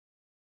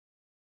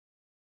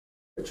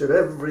Richard,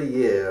 every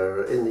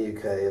year in the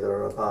UK there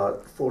are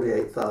about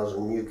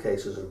 48,000 new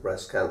cases of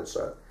breast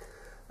cancer,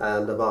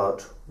 and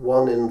about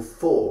 1 in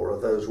 4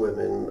 of those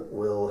women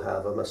will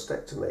have a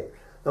mastectomy.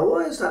 Now,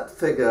 why is that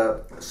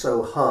figure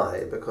so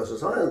high? Because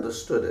as I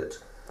understood it,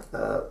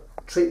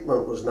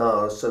 treatment was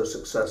now so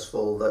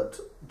successful that,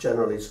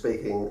 generally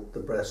speaking,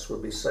 the breast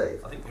would be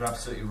safe. I think you're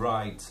absolutely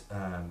right,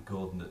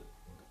 Gordon,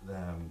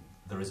 that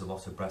there is a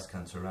lot of breast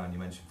cancer around. You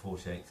mentioned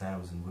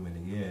 48,000 women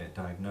a year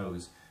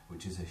diagnosed,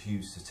 which is a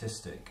huge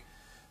statistic.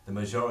 The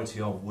majority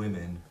of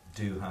women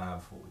do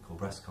have what we call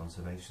breast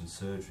conservation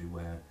surgery,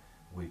 where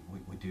we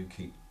do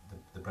keep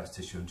the breast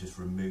tissue and just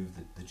remove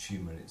the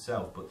tumour in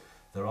itself. But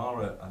there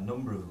are a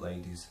number of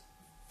ladies,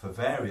 for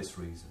various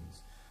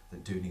reasons,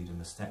 that do need a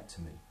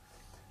mastectomy.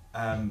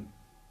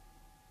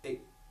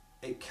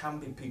 It can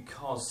be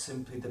because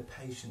simply the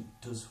patient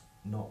does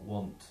not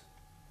want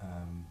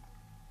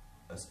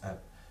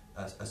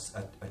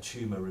a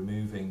tumour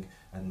removing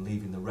and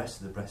leaving the rest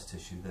of the breast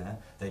tissue there.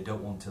 They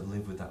don't want to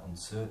live with that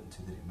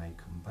uncertainty that it may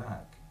come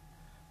back,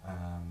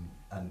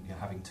 and you're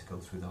having to go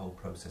through the whole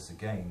process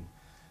again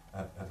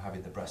of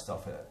having the breast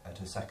off at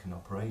a second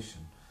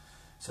operation.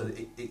 So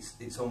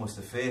it's almost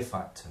a fear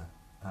factor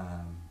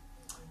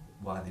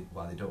why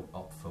they don't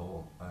opt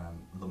for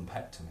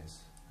lumpectomies,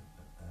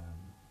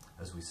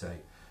 as we say.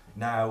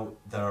 Now,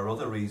 there are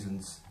other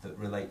reasons that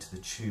relate to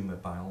the tumour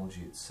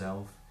biology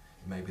itself.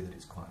 It may be that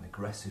it's quite an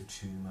aggressive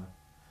tumour.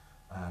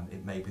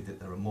 It may be that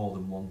there are more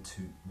than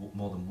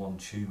one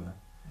tumour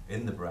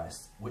in the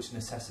breast, which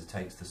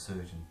necessitates the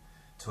surgeon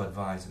to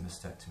advise a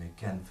mastectomy,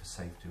 again for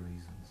safety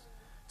reasons,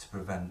 to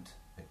prevent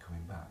it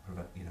coming back,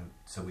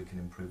 so we can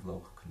improve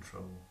local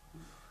control.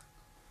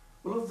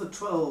 Well, of the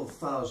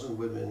 12,000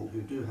 women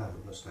who do have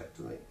a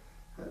mastectomy,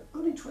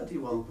 only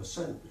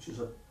 21%, which is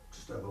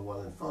just over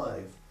 1 in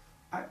 5,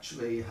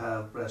 actually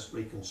have breast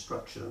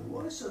reconstruction.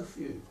 Why so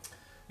few?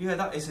 Yeah,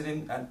 that is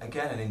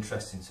again an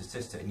interesting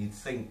statistic, and you'd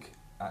think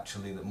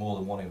actually that more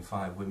than 1 in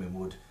 5 women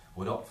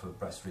would opt for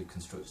breast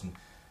reconstruction,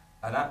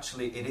 and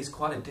actually it is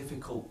quite a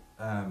difficult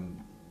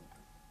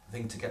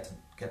thing to get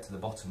to the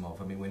bottom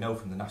of. I mean, we know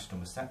from the National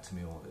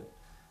Mastectomy Audit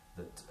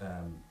that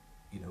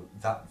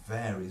that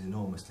varies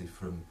enormously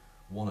from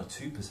 1 or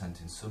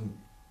 2% in some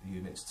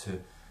units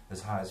to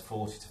as high as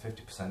 40 to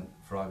 50%,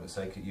 for argument's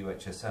sake, at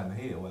UHSM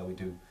here, where we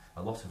do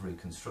a lot of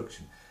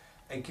reconstruction.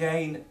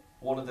 Again,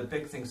 one of the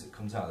big things that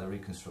comes out of the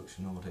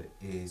reconstruction audit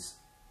is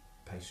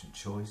patient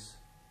choice.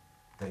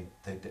 They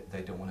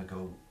don't want to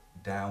go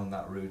down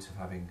that route of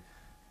having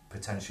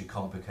potentially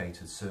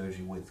complicated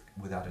surgery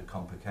with added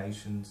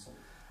complications.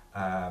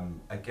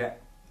 Again,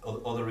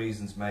 other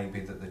reasons may be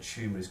that the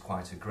tumour is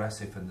quite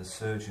aggressive, and the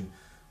surgeon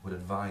would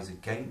advise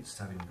against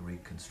having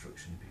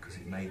reconstruction because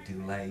it may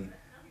delay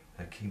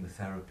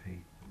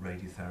chemotherapy,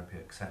 radiotherapy,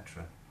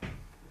 etc.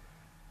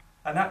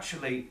 And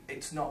actually,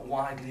 it's not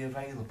widely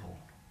available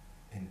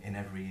in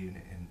every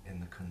unit in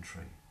the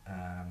country.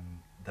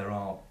 There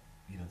are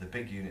the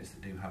big units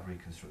that do have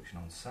reconstruction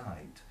on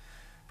site,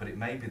 but it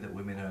may be that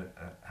women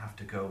have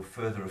to go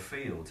further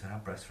afield to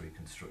have breast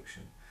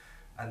reconstruction,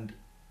 and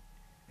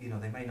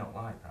they may not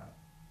like that.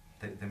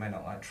 They may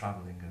not like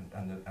travelling,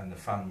 and the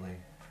family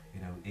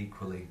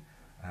equally,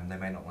 they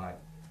may not like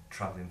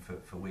travelling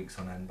for weeks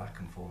on end back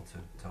and forth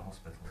to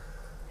hospital.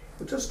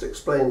 Well, just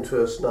explain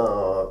to us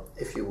now,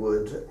 if you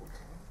would,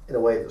 in a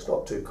way that's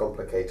not too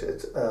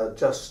complicated,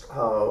 just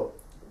how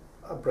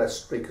a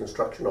breast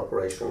reconstruction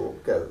operation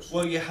goes.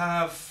 Well, you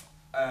have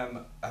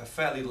a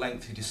fairly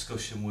lengthy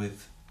discussion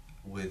with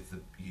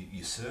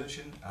your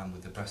surgeon and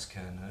with the breast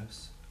care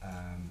nurse,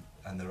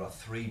 and there are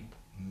 3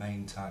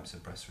 main types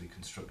of breast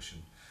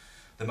reconstruction.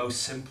 The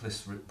most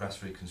simplest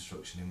breast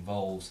reconstruction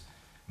involves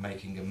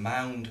making a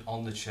mound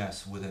on the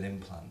chest with an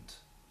implant,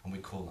 and we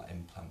call that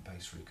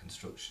implant-based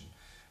reconstruction,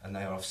 and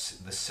they are of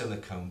the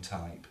silicone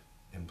type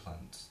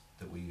implants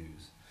that we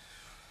use.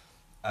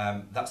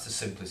 That's the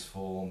simplest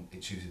form.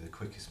 It's usually the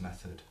quickest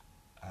method,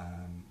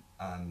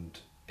 and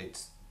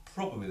it's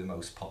probably the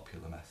most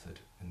popular method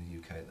in the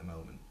UK at the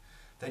moment.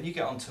 Then you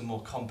get on to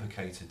more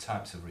complicated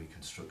types of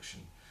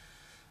reconstruction,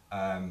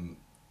 and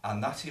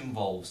that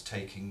involves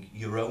taking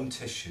your own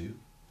tissue,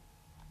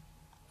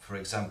 for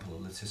example a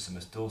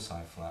latissimus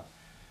dorsi flap,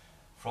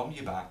 from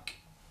your back,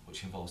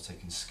 which involves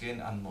taking skin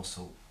and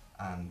muscle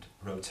and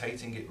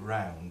rotating it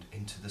round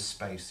into the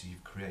space that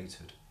you've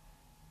created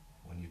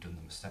when you've done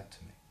the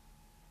mastectomy.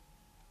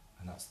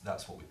 And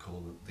that's what we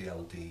call the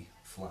LD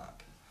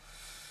flap.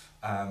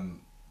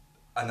 And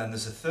then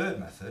there's a third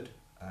method,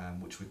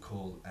 which we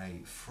call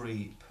a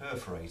free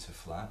perforator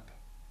flap,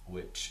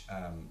 which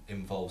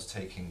involves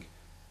taking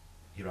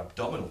your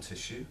abdominal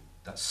tissue,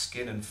 that's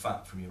skin and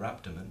fat from your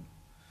abdomen,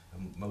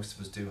 and most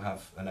of us do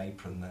have an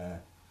apron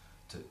there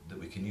that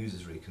we can use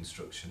as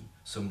reconstruction,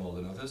 some more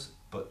than others,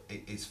 but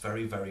it's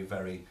very, very,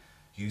 very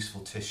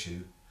useful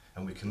tissue,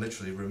 and we can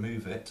literally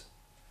remove it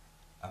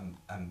and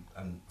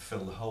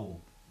fill the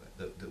hole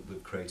that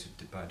we've created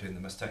by doing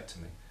the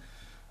mastectomy.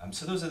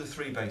 So those are the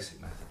three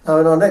basic methods. Now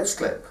in our next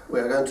clip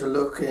we're going to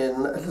look in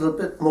a little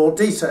bit more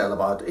detail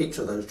about each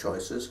of those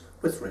choices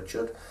with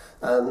Richard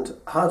and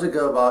how to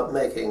go about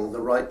making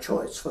the right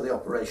choice for the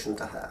operation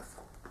to have.